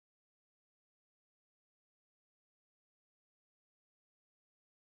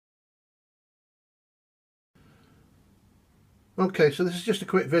Okay, so this is just a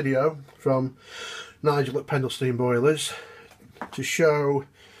quick video from Nigel at Pendle Steam Boilers to show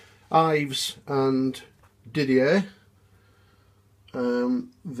Ives and Didier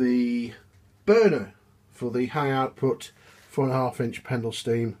the burner for the high output 4.5 inch Pendle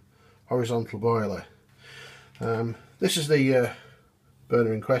Steam horizontal boiler. This is the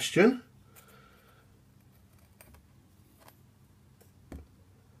burner in question. You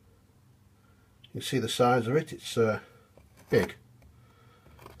can see the size of it, it's big.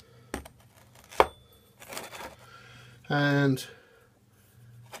 And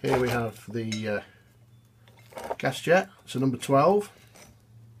here we have the gas jet. It's a number 12.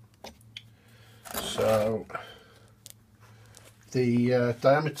 So the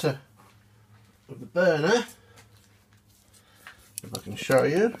diameter of the burner, if I can show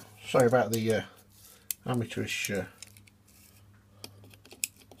you. Sorry about the amateurish.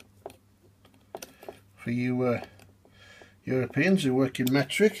 For you Europeans who work in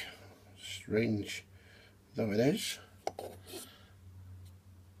metric, strange though it is,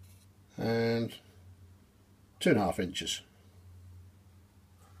 and 2.5 inches.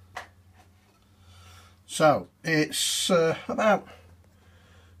 So it's about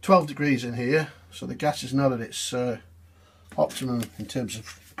 12 degrees in here, so the gas is not at its optimum in terms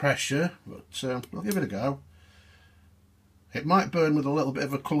of pressure, but we'll give it a go. It might burn with a little bit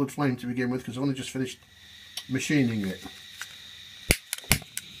of a coloured flame to begin with because I've only just finished machining it.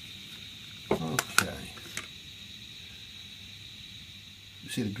 Okay. You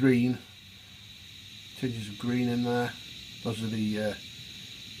see the green, tinges of green in there. Those are the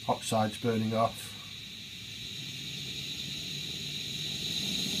oxides burning off.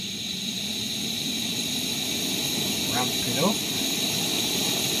 Ramp it up.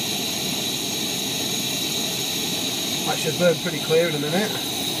 That should burn pretty clear in a minute.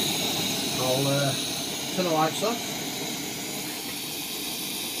 I'll turn the lights off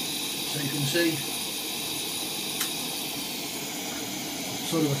so you can see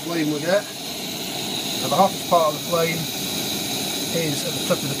sort of a flame we get. Now the hottest part of the flame is at the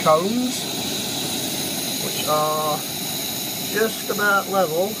top of the cones, which are just about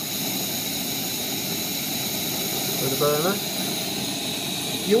level with the burner.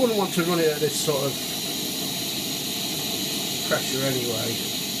 You wouldn't want to run it at this sort of pressure anyway,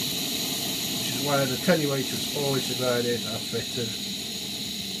 which is why the attenuators always about it are fitted.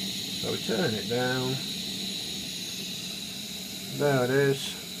 So we turn it down. There it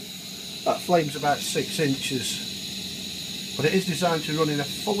is. That flame's about 6 inches, but it is designed to run in a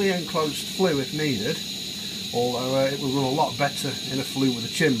fully enclosed flue if needed, although it will run a lot better in a flue with a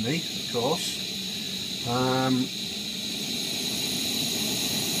chimney, of course.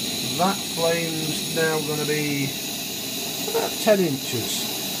 That flame's now going to be about 10 inches,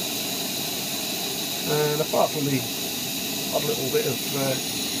 and apart from the odd little bit of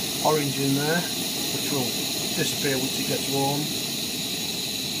orange in there, which will disappear once it gets warm,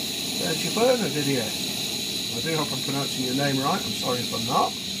 there's your burner, Didier. I do hope I'm pronouncing your name right. I'm sorry if I'm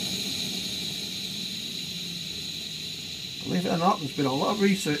not. Believe it or not, there's been a lot of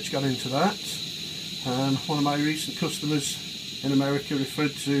research gone into that. One of my recent customers in America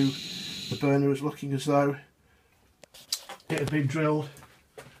referred to the burner as looking as though it had been drilled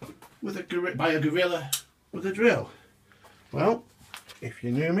with by a gorilla with a drill. Well, if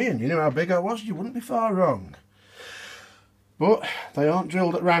you knew me and you knew how big I was, you wouldn't be far wrong. But they aren't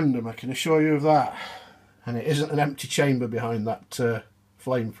drilled at random, I can assure you of that. And it isn't an empty chamber behind that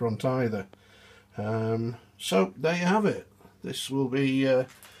flame front either. So there you have it. This will be the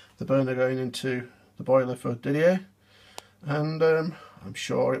burner going into the boiler for Didier, and I'm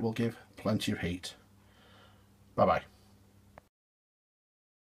sure it will give plenty of heat. Bye bye.